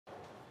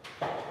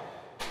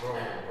Bro,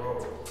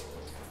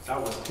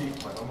 that was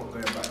peak, man. I'm not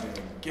going back there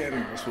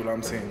again. That's all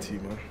I'm saying to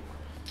you, man.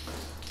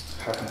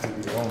 Happy to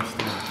be wrong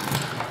still.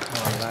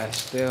 Oh, lie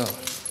still.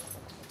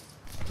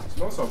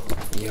 Smell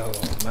something? Yo,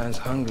 man's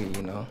hungry,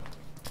 you know.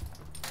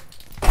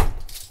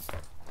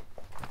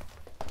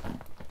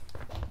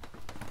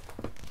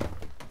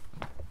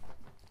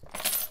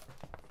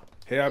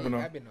 Hey,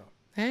 Abena.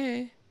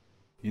 Hey.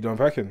 You done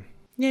packing?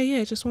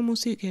 Yeah, just one more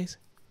suitcase.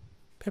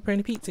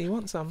 Pepperoni pizza, you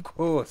want some? Of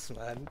course,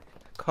 man.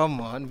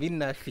 Come on, been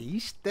that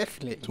feast,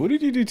 definitely. So what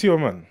did you do to your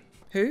man?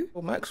 Who?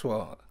 Well,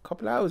 Maxwell, a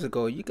couple of hours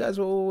ago, you guys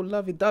were all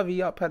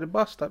lovey-dovey up at the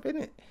bus stop,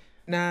 innit?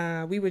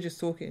 Nah, we were just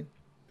talking.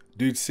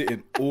 Dude's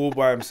sitting all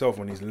by himself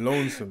when he's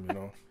lonesome, you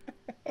know.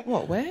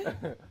 What,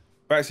 where?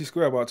 Battersea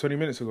Square about 20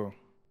 minutes ago.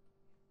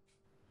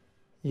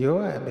 You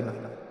alright,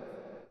 Abena?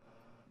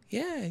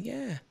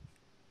 Yeah.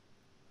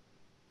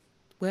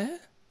 Where?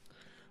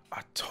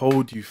 I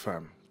told you,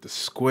 fam. The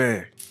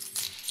square.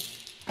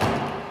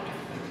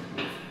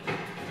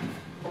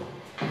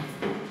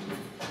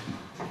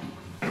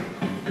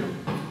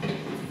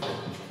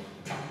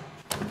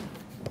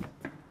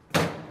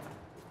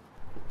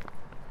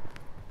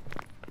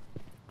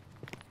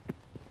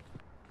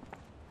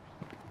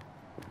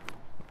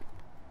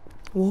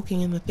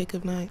 Walking in the thick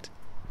of night.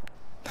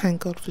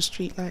 Thank God for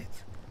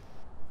streetlights.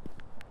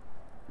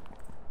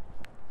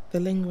 The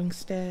lingering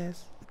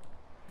stares.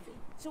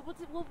 So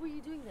what were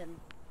you doing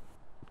then?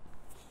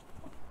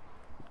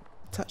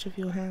 Touch of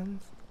your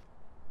hands.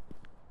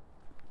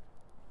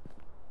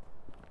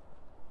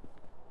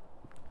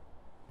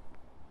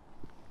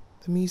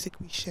 The music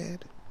we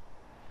shared.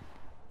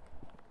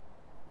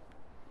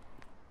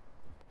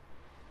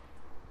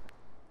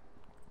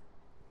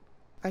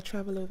 I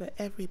travel over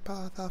every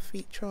path our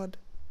feet trod.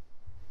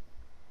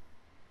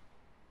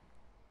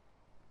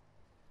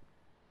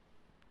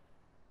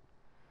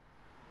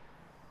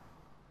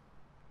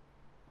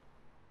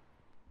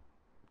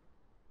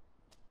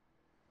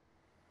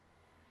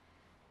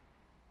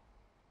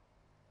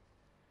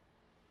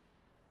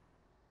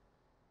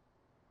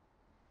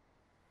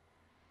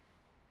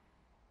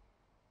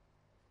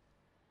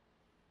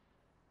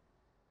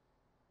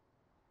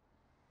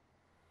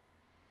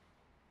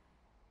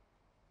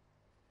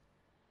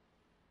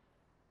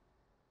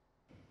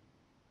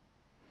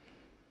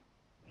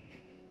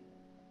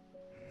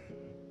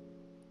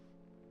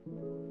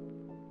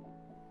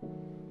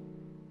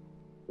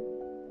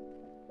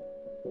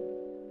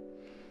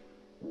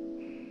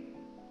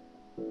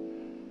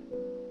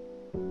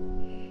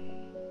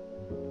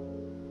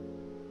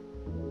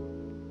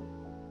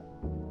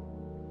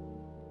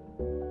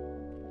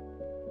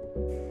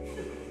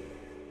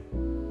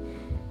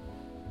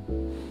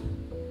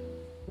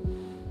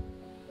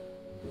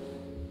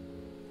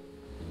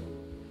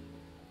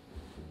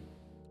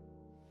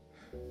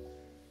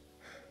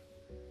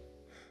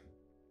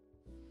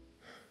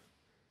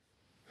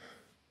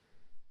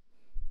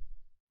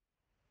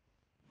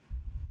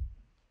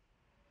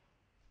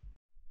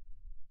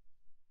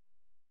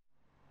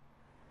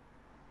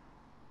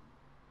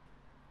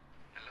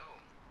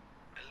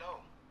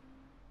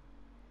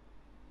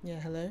 Yeah,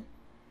 hello?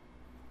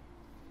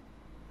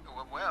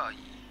 Where are you?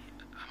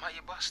 I'm at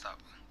your bus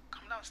stop.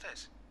 Come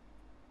downstairs.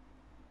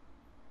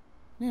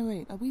 No,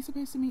 wait, are we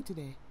supposed to meet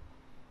today?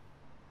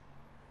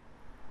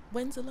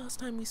 When's the last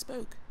time we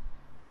spoke?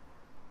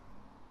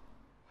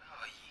 Where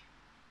are you?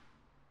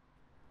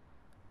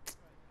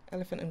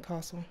 Elephant and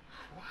Castle.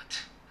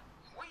 What?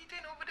 What are you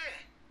doing over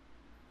there?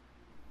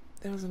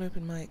 There was an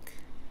open mic.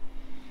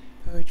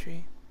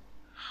 Poetry.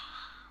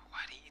 Why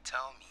didn't you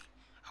tell me?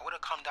 I would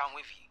have come down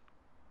with you.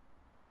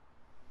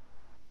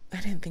 I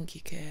didn't think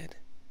you cared.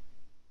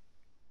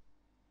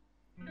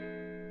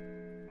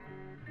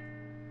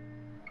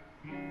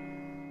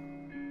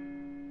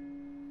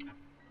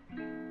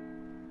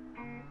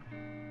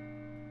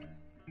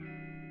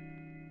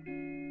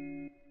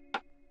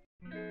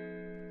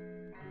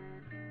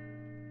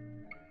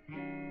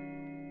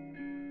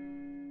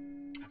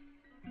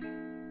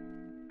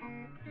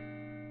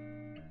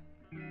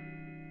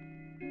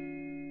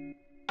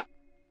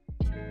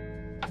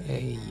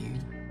 Hey, you.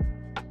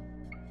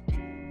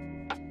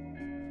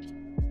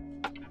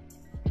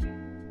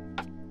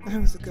 I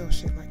was a girl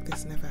shit like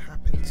this never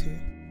happened to.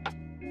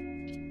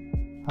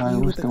 I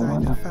was the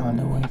one that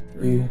found a way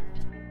through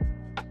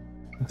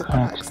the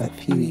cracks that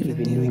few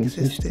even knew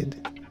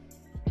existed.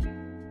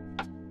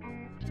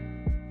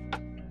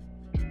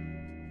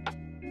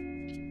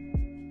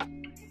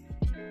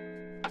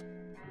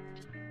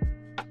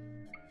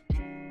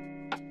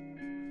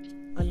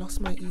 I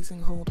lost my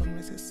easing hold on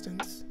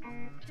resistance.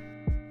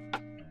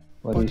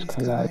 Bodies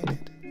collided.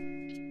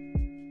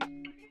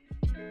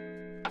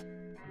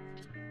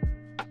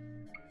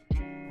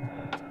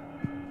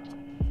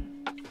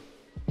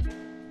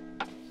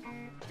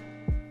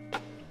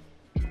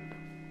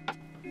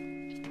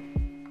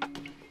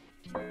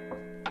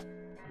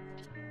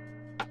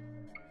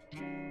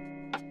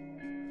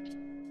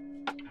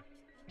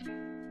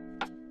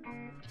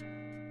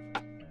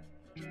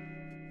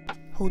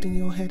 Holding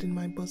your head in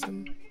my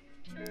bosom,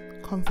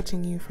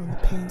 comforting you from the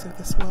pains of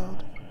this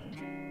world.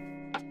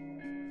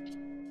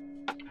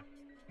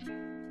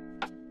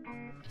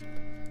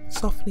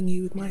 softening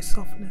you with my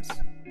softness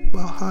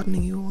while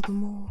hardening you all the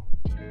more.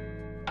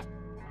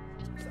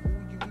 Is that all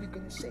you really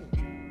gonna say?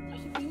 Why are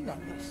you being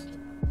like this?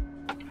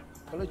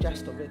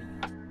 Apologized already.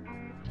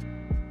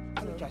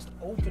 Apologized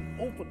over and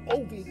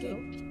over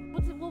again.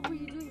 What were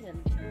you doing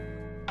then?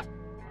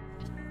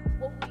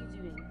 What were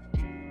you doing?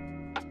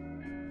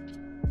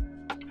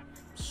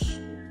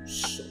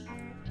 So.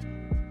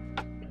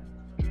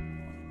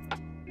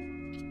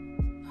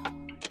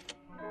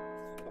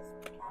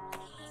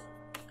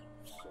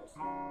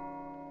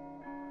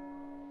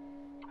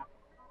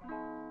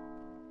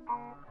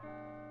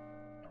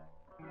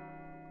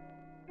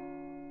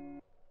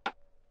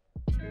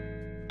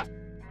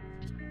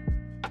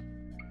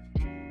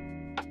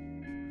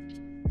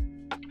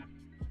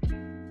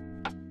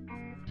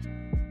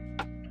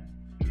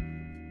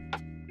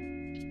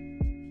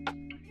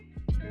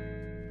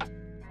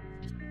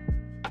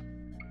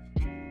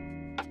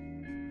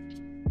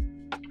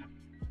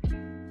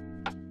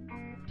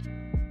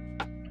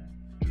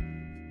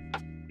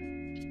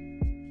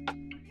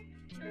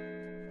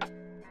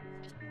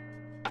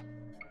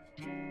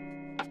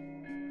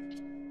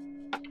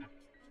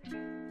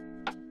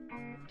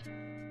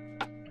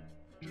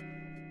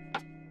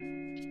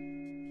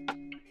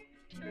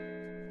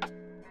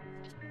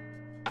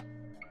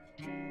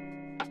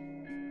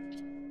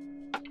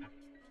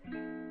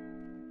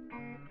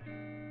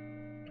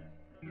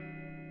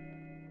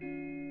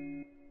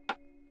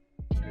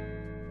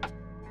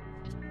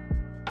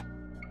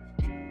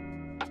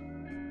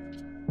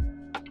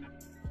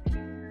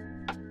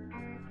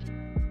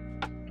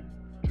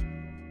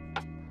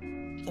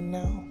 And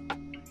now,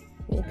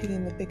 walking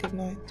in the thick of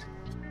night,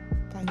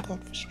 thank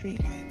God for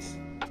streetlights,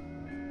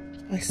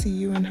 I see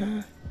you and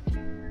her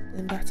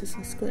in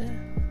Battersea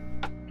Square.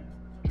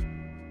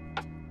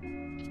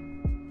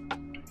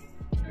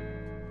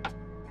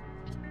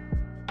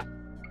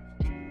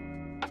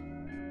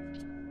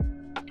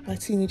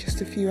 I'd seen you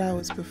just a few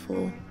hours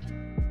before.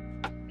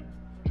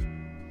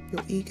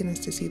 Your eagerness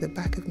to see the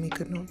back of me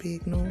could not be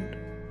ignored.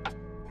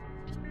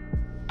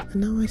 And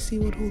now I see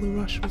what all the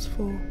rush was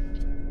for.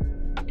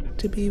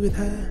 To be with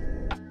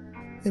her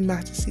in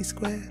Battersea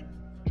Square.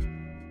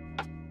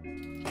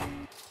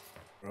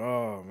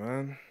 Oh,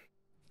 man.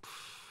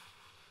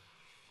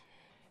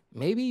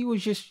 Maybe he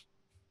was just...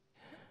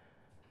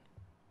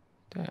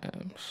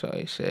 Damn,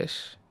 sorry,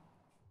 sis.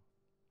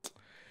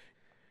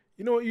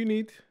 You know what you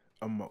need?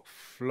 A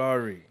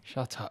McFlurry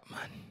Shut up,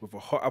 man. with a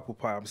hot apple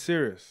pie. I'm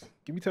serious.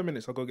 Give me 10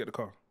 minutes, I'll go get the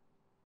car.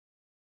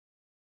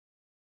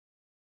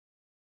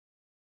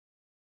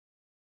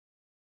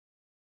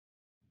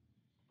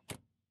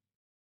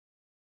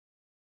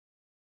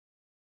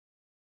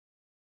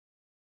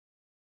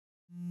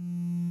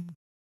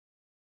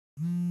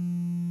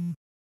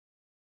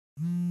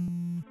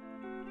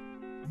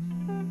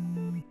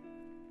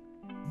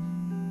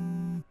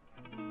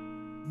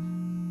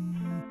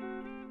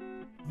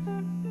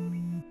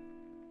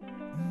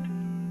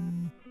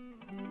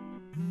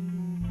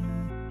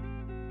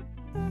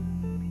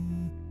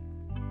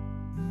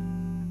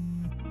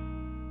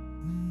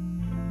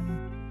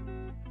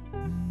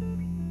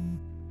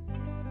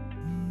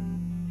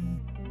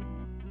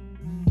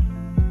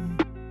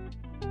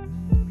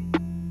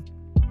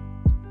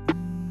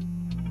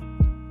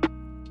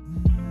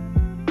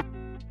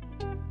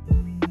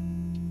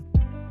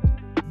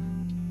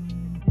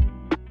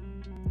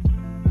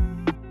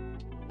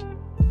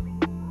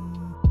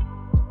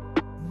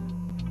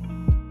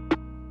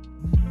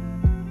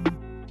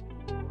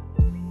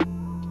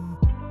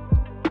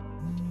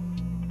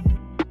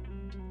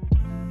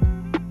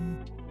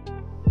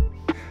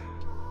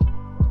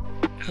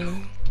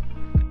 Hello?